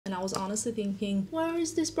and I was honestly thinking, where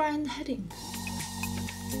is this brand heading?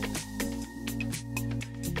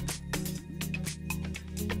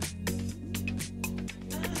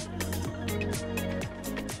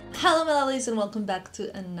 Hello my lovelies and welcome back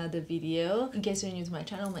to another video. In case you're new to my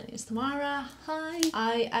channel, my name is Tamara. Hi.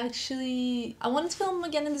 I wanted to film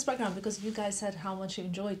again in this background because you guys said how much you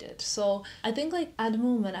enjoyed it. So I think like at the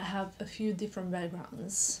moment I have a few different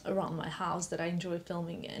backgrounds around my house that I enjoy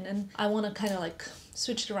filming in, and I want to kind of like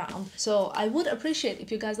switch it around. So I would appreciate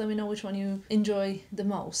if you guys let me know which one you enjoy the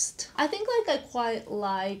most. I think like I quite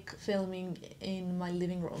like filming in my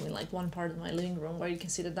living room, in like one part of my living room where you can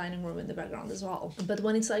see the dining room in the background as well. But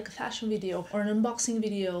when it's like a fashion video or an unboxing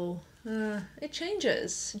video, it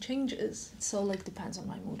changes. So like depends on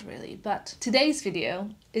my mood really. But today's video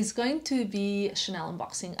is going to be a Chanel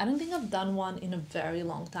unboxing. I don't think I've done one in a very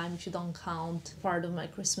long time if you don't count part of my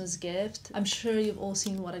Christmas gift. I'm sure you've all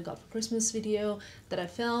seen what I got for Christmas video that I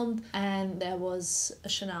filmed, and there was a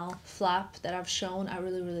Chanel flap that I've shown. I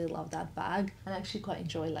really love that bag and I actually quite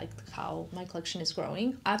enjoy like how my collection is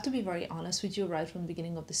growing. I have to be very honest with you right from the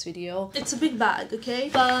beginning of this video. It's a big bag, okay?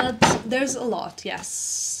 But there's a lot,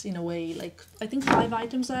 yes, in a way. Like I think 5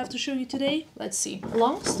 items I have to show you today. Let's see.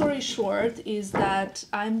 Long story short is that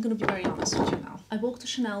I'm gonna be very honest with you now. I walked to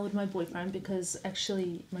Chanel with my boyfriend because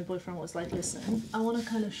actually my boyfriend was like, listen, I want to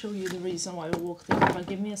kind of show you the reason why we walked in, but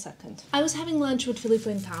give me a second. I was having lunch with Filippo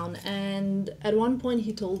in town, and at one point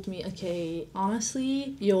he told me, okay,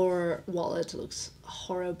 honestly, your wallet looks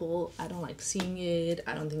horrible. I don't like seeing it.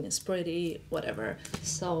 I don't think it's pretty, whatever.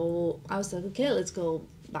 So I was like, okay, let's go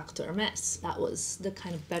back to Hermes. That was the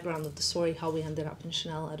kind of background of the story, how we ended up in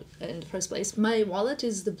Chanel in the first place. My wallet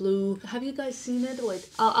is the blue. Have you guys seen it? Wait,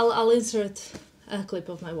 I'll insert a clip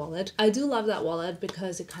of my wallet. I do love that wallet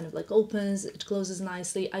because it kind of like opens, it closes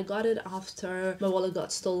nicely. I got it after my wallet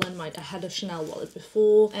got stolen. I had a Chanel wallet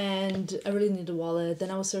before and I really need a wallet.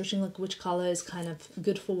 Then I was searching like which color is kind of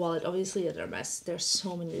good for wallet. Obviously at Hermes there's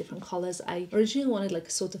so many different colors. I originally wanted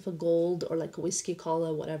like sort of a gold or like a whiskey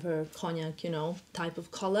color, whatever, cognac, you know, type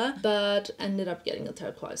of color, but ended up getting a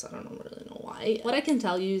turquoise. I don't really know why. What I can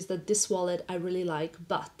tell you is that this wallet I really like,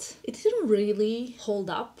 but it didn't really hold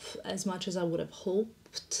up as much as I would have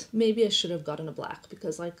hoped. Maybe I should have gotten a black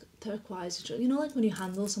because like turquoise, you know, like when you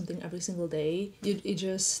handle something every single day, it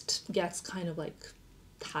just gets kind of like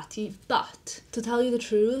tatty. But to tell you the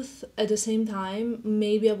truth, at the same time,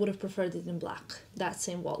 maybe I would have preferred it in black, that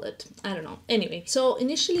same wallet. I don't know. Anyway, so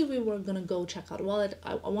initially we were gonna go check out a wallet.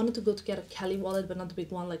 I wanted to go to get a Kelly wallet, but not the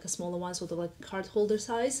big one, like a smaller one, sort of like card holder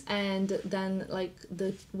size. And then like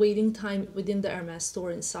the waiting time within the Hermes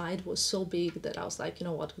store inside was so big that I was like, you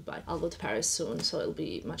know what, goodbye. I'll go to Paris soon, so it'll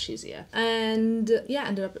be much easier. And yeah,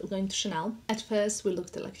 ended up going to Chanel. At first we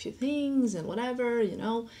looked at like a few things and whatever, you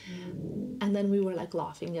know, and then we were like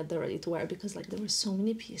laughing at the ready to wear because like there were so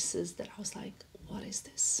many pieces that I was like, what is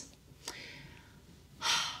this?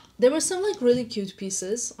 There were some like really cute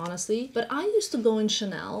pieces, honestly, but I used to go in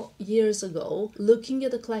Chanel years ago looking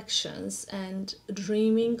at the collections and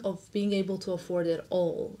dreaming of being able to afford it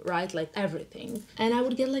all, right? Like everything. And I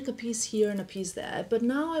would get like a piece here and a piece there. But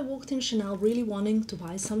now I walked in Chanel really wanting to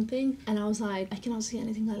buy something and I was like, I cannot see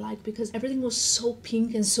anything I like because everything was so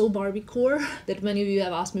pink and so Barbiecore that many of you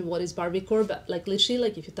have asked me what is Barbiecore, but like literally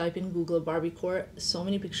like if you type in Google Barbiecore, so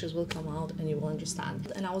many pictures will come out and you will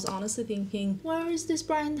understand. And I was honestly thinking, where is this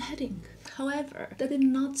brand heading? However, that did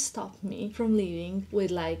not stop me from leaving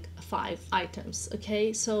with like 5 items,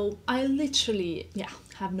 okay? So I literally,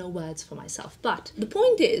 have no words for myself. But the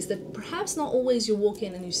point is that perhaps not always you walk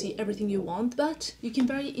in and you see everything you want, but you can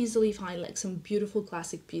very easily find like some beautiful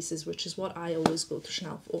classic pieces, which is what I always go to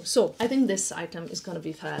Chanel for. So I think this item is gonna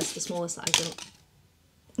be first, the smallest item.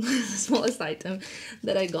 The smallest item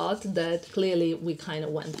that I got that clearly we kind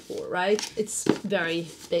of went for, right? It's very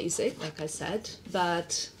basic, like I said,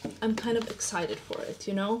 but I'm kind of excited for it,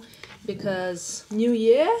 you know, because new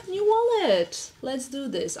year, new wallet. Let's do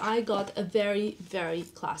this. I got a very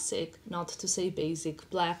classic, not to say basic,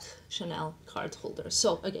 black Chanel card holder.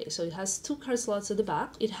 So okay, so it has 2 card slots at the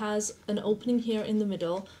back. It has an opening here in the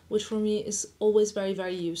middle, which for me is always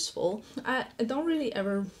very useful. I don't really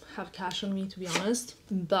ever have cash on me, to be honest,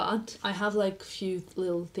 but I have like a few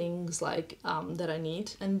little things like that I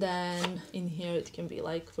need, and then in here it can be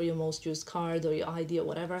like for your most used card or your ID or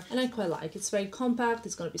whatever, and I quite like. It's very compact,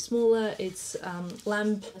 it's gonna be smaller, it's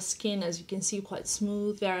lamp skin, as you can see, quite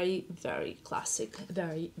smooth, very classic,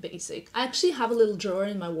 very basic. I actually have a little drawer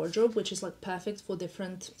in my wardrobe which is like perfect for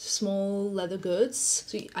different small leather goods,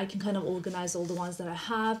 so I can kind of organize all the ones that I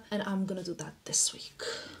have, and I'm gonna do that this week.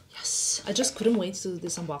 Yeah. Yes, I just couldn't wait to do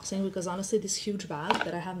this unboxing because honestly this huge bag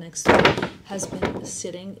that I have next to me has been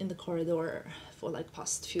sitting in the corridor for like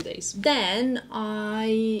past few days. Then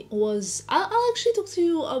I'll actually talk to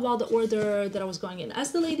you about the order that I was going in.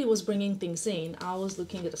 As the lady was bringing things in, I was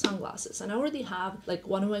looking at the sunglasses, and I already have like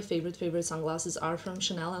one of my favorite sunglasses are from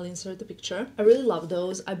Chanel. I'll insert the picture. I really love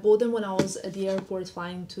those. I bought them when I was at the airport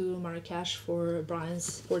flying to Marrakesh for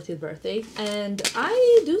Brian's 40th birthday, and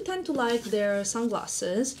I do tend to like their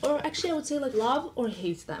sunglasses, or actually I would say like love or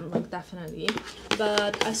hate them, like definitely.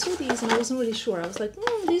 But I saw these and I wasn't really sure. I was like,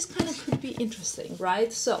 these kind of could be interesting,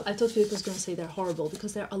 right? So I thought Philip was gonna say they're horrible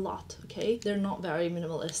because they're a lot, okay? They're not very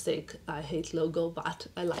minimalistic. I hate logo, but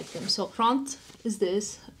I like them. So front is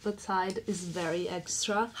this, but side is very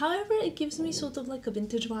extra. However, it gives me sort of like a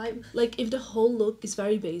vintage vibe. Like if the whole look is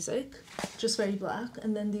very basic, just very black,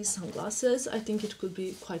 and then these sunglasses, I think it could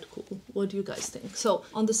be quite cool. What do you guys think? So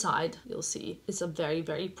on the side, you'll see it's a very,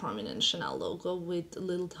 very prominent Chanel logo with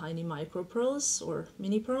little tiny micro pearls or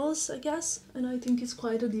mini pearls, I guess. And I think it's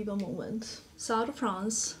quite a diva moment. South of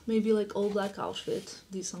France, maybe like all black outfit,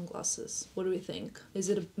 these sunglasses. What do we think? Is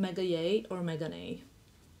it a mega yay or mega nay?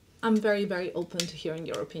 I'm very, very open to hearing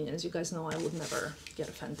your opinions. You guys know I would never get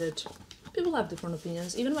offended. People have different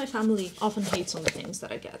opinions. Even my family often hates on the things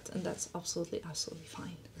that I get, and that's absolutely, absolutely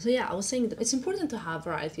fine. So yeah, I was saying that it's important to have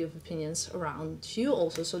variety of opinions around you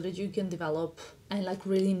also, so that you can develop and like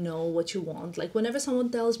really know what you want. Like whenever someone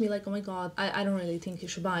tells me like, oh my god, I don't really think you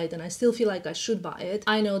should buy it, and I still feel like I should buy it,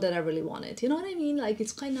 I know that I really want it. You know what I mean? Like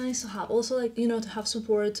it's quite nice to have also like, you know, to have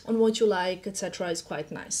support on what you like, etc. is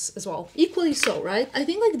quite nice as well. Equally so, right? I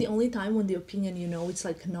think like the only time when the opinion, you know, it's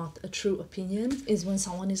like not a true opinion is when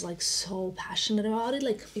someone is like so passionate about it.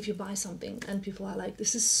 Like if you buy something and people are like,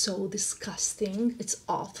 this is so disgusting, it's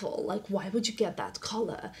awful, like why would you get that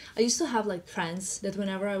color? I used to have like friends that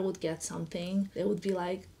whenever I would get something, they would be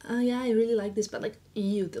like, oh yeah, I really like this, but like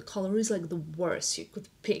ew, the color is like the worst you could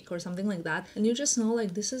pick or something like that. And you just know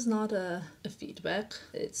like this is not a feedback,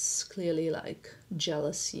 it's clearly like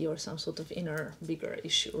jealousy or some sort of inner bigger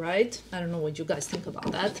issue, right? I don't know what you guys think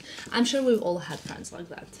about that. I'm sure we've all had friends like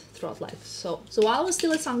that throughout life. So while we're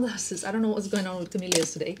still at sunglasses, I don't know what's going on with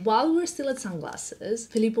Camille's today. While we're still at sunglasses,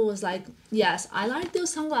 Filippo was like, yes, I like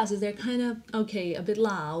those sunglasses, they're kind of okay, a bit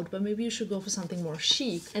loud, but maybe you should go for something more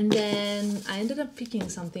chic. And then I ended up picking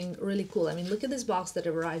something really cool. I mean, look at this box that it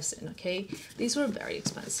arrives in, okay? These were very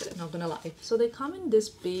expensive, not gonna lie. So they come in this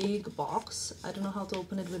big box. I don't know how to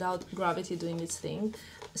open it without gravity doing its thing.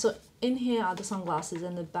 So in here are the sunglasses,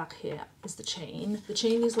 and the back here is the chain. The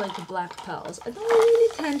chain is like black pearls. I don't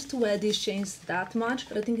really tend to wear these chains that much,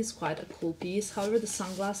 but I think it's quite a cool piece. However, the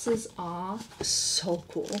sunglasses are so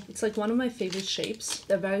cool. It's like one of my favorite shapes.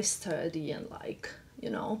 They're very sturdy and like, you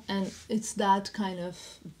know, and it's that kind of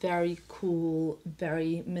very cool,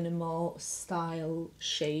 very minimal style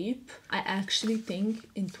shape. I actually think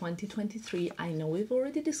in 2023, I know we've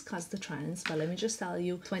already discussed the trends, but let me just tell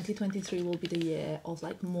you, 2023 will be the year of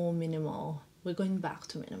like more minimal. We're going back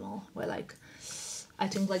to minimal, where like, I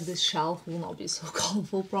think like this shelf will not be so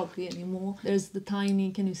colorful probably anymore. There's the tiny,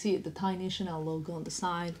 can you see it? The tiny Chanel logo on the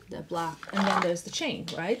side, they're black. And then there's the chain,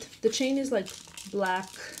 right? The chain is like black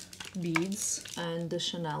beads and the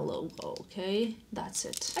Chanel logo, okay? That's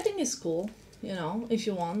it. I think it's cool, you know, if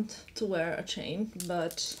you want to wear a chain,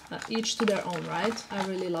 but each to their own, right? I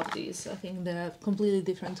really love these. I think they're completely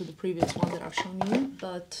different to the previous one that I've shown you,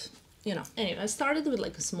 but you know. Anyway, I started with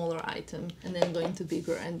like a smaller item and then going to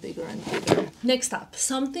bigger and bigger and bigger. Next up,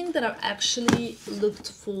 something that I've actually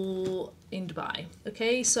looked for in Dubai.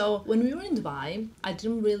 Okay, so when we were in Dubai, I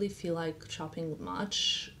didn't really feel like shopping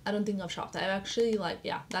much. I don't think I've shopped. I actually like,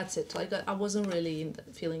 yeah, that's it. Like I wasn't really in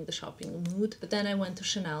feeling the shopping mood. But then I went to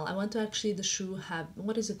Chanel. I went to actually the shoe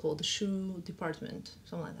what is it called? The shoe department,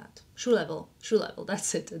 something like that. Shoe level,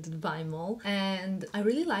 that's it, at the Dubai Mall. And I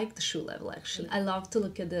really like the shoe level actually. I love to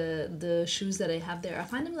look at the shoes that I have there. I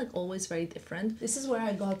find them like always very different. This is where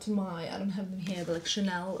I got my, I don't have them here, but like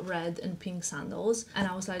Chanel red and pink sandals. And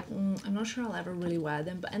I was like, I'm not sure I'll ever really wear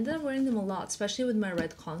them, but I ended up wearing them a lot, especially with my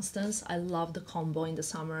red Constance. I love the combo in the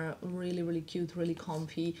summer, really, really cute, really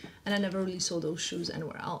comfy. And I never really saw those shoes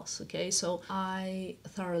anywhere else, okay? So I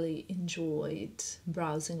thoroughly enjoyed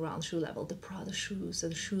browsing around shoe level. The Prada shoes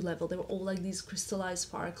at the shoe level, they were all like these crystallized,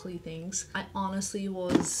 sparkly things. I honestly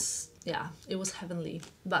was, yeah, it was heavenly.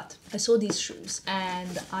 But I saw these shoes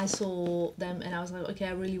and I saw them and I was like, okay,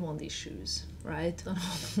 I really want these shoes, right?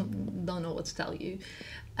 Don't know what to tell you.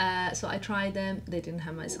 So I tried them, they didn't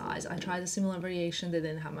have my size. I tried a similar variation, they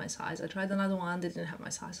didn't have my size. I tried another one, they didn't have my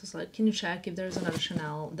size. I was like, can you check if there's another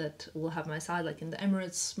Chanel that will have my size, like in the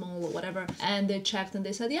Emirates small or whatever? And they checked and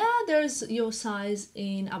they said, yeah, there's your size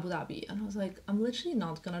in Abu Dhabi. And I was like, I'm literally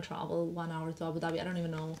not gonna travel 1 hour to Abu Dhabi. I don't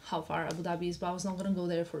even know how far Abu Dhabi is, but I was not gonna go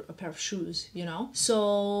there for a pair of shoes, you know?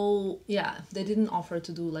 So yeah, they didn't offer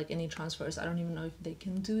to do like any transfers. I don't even know if they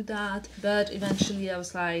can do that, but eventually I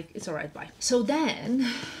was like, it's all right, bye. So then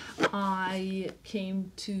I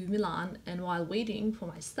came to Milan, and while waiting for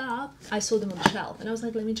my stuff, I saw them on the shelf and I was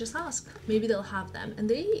like, let me just ask, maybe they'll have them. And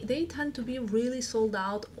they tend to be really sold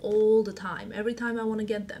out all the time. Every time I want to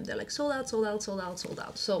get them, they're like sold out, sold out, sold out, sold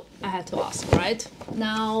out. So I had to ask, right?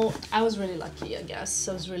 Now I was really lucky, I guess.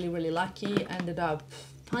 I was really lucky. I ended up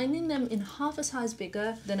finding them in half a size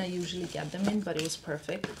bigger than I usually get them in, but it was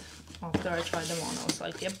perfect. After I tried them on, I was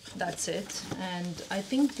like, yep, that's it. And I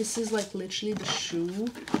think this is like literally the shoe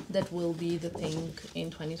that will be the thing in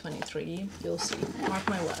 2023. You'll see. Mark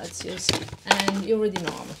my words, you'll see. And you already know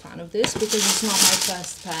I'm a fan of this because it's not my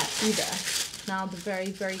first pair either. Now the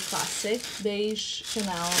very classic beige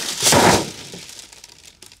Chanel.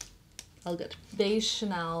 All good. Beige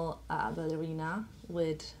Chanel ballerina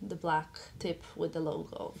with the black tip with the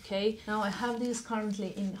logo, okay? Now I have these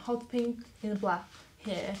currently in hot pink, in black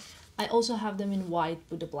here. I also have them in white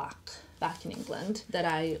with the black back in England that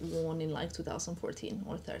I worn in like 2014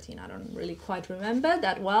 or 13. I don't really quite remember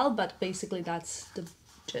that well, but basically that's the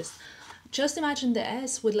gist. Just imagine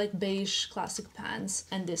this with like beige classic pants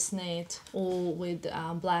and this knit, or with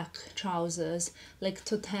black trousers, like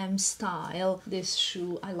totem style. This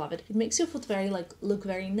shoe, I love it. It makes your foot very like look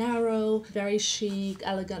very narrow, very chic,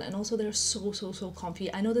 elegant, and also they're so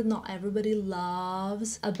comfy. I know that not everybody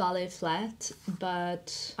loves a ballet flat,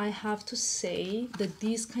 but I have to say that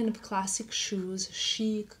these kind of classic shoes,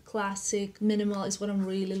 chic, classic, minimal, is what I'm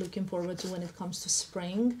really looking forward to when it comes to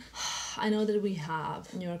spring. I know that we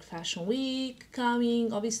have New York Fashion Week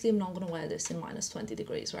coming. Obviously I'm not gonna wear this in minus 20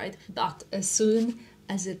 degrees, right? But as soon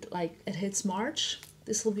as it hits March,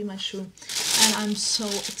 this will be my shoe, and I'm so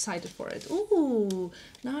excited for it. Ooh,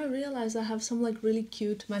 now I realize I have some like really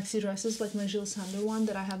cute maxi dresses, like my Jill Sander one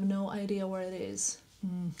that I have no idea where it is.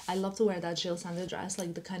 I love to wear that Jill Sander dress,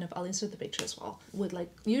 like the kind of, I'll insert the picture as well, with like,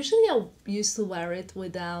 usually I used to wear it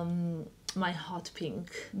with my hot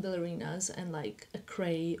pink ballerinas and like a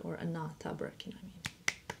cray or a Nata Birkin, I mean.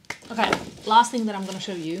 Okay, last thing that I'm gonna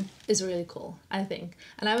show you is really cool, I think,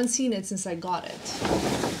 and I haven't seen it since I got it.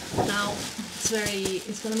 Now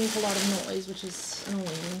it's gonna make a lot of noise, which is annoying.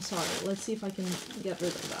 I'm sorry. Let's see if I can get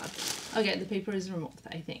rid of that. Okay, the paper is removed,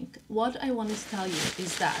 I think. What I wanted to tell you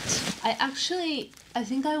is that I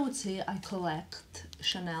think I would say I collect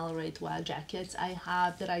Chanel ready-to-wear jackets. I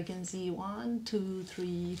have that I can see 1, 2,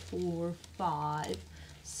 3, 4, 5,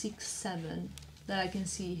 6, 7 that I can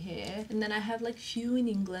see here, and then I have like few in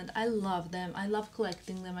England. I love them. I love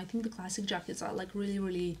collecting them. I think the classic jackets are like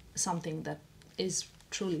really something that is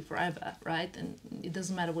truly forever, right? And it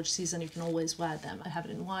doesn't matter which season, you can always wear them. I have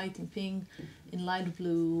it in white, in pink, in light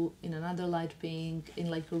blue, in another light pink, in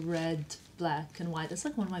like a red, black and white. It's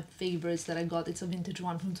like one of my favorites that I got. It's a vintage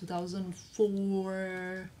one from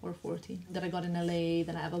 2004 or 14 that I got in LA.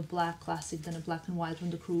 Then I have a black classic, then a black and white from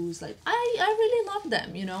the cruise. Like I really love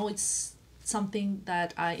them, you know. It's something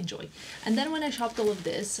that I enjoy. And then when I shopped all of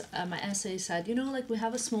this, my essay said, you know, like we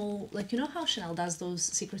have a small, like, you know how Chanel does those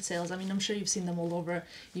secret sales? I mean, I'm sure you've seen them all over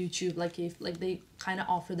YouTube. Like if like they kind of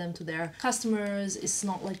offer them to their customers. It's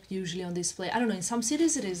not like usually on display. I don't know, in some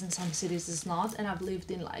cities it is, in some cities it's not. And I've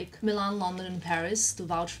lived in like Milan, London and Paris to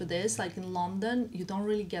vouch for this. Like in London you don't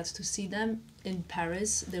really get to see them. In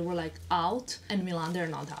Paris they were like out, and Milan they're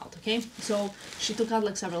not out. Okay, so she took out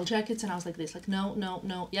like several jackets and I was like this, like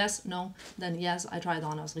no, yes, no, then yes. I tried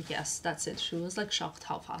on, I was like yes, that's it. She was like shocked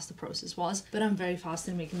how fast the process was, but I'm very fast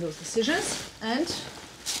in making those decisions. And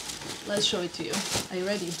let's show it to you. Are you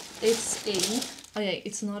ready?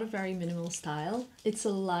 It's not a very minimal style. It's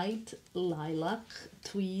a light lilac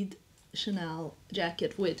tweed Chanel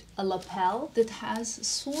jacket with a lapel that has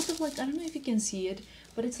sort of like, I don't know if you can see it,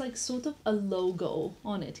 but it's like sort of a logo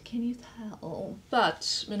on it. Can you tell? But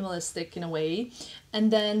minimalistic in a way.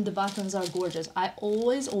 And then the buttons are gorgeous. I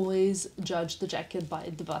always judge the jacket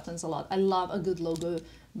by the buttons a lot. I love a good logo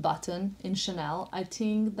button in Chanel. I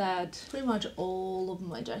think that pretty much all of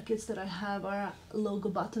my jackets that I have are logo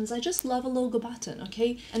buttons. I just love a logo button,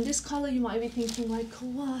 okay? And this color, you might be thinking like,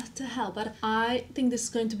 what the hell? But I think this is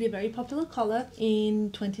going to be a very popular color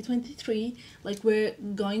in 2023. Like we're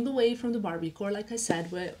going away from the Barbiecore, like I said.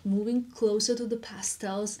 We're moving closer to the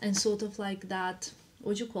pastels and sort of like that,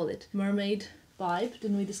 what do you call it? Mermaid vibe.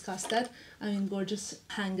 Didn't we discuss that? I mean, gorgeous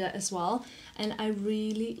hanger as well. And I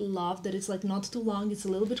really love that it's like not too long, it's a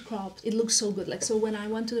little bit cropped. It looks so good. Like, so when I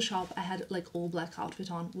went to the shop, I had like all black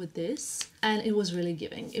outfit on with this, and it was really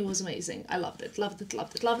giving. It was amazing. I loved it, loved it,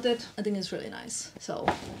 loved it, loved it. I think it's really nice. So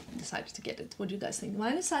I decided to get it. What do you guys think?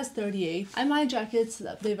 Mine is size 38. I my jackets,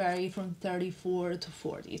 they vary from 34 to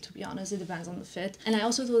 40, to be honest. It depends on the fit. And I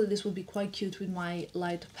also thought that this would be quite cute with my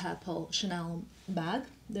light purple Chanel bag.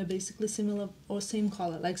 They're basically similar or same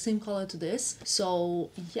color, like same color to this. So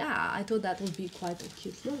yeah, I thought that would be quite a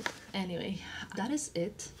cute look. Anyway, that is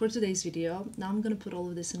it for today's video. Now I'm gonna put all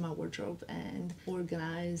of this in my wardrobe and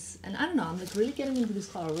organize. And I don't know, I'm like really getting into this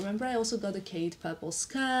color. Remember, I also got a Kate purple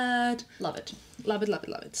skirt. Love it, love it, love it,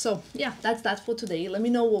 love it. So yeah, that's that for today. Let me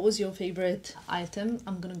know what was your favorite item.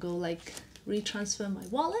 I'm gonna go like retransfer my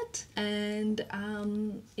wallet, and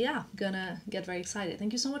yeah, gonna get very excited.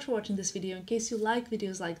 Thank you so much for watching this video. In case you like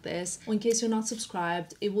videos like this, or in case you're not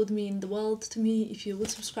subscribed, it would mean the world to me if you would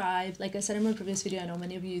subscribe. Like I said in my previous video, I know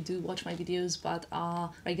many of you do watch my videos but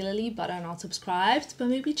are regularly but are not subscribed, but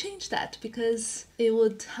maybe change that, because it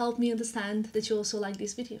would help me understand that you also like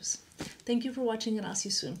these videos. Thank you for watching, and I'll see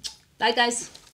you soon. Bye guys.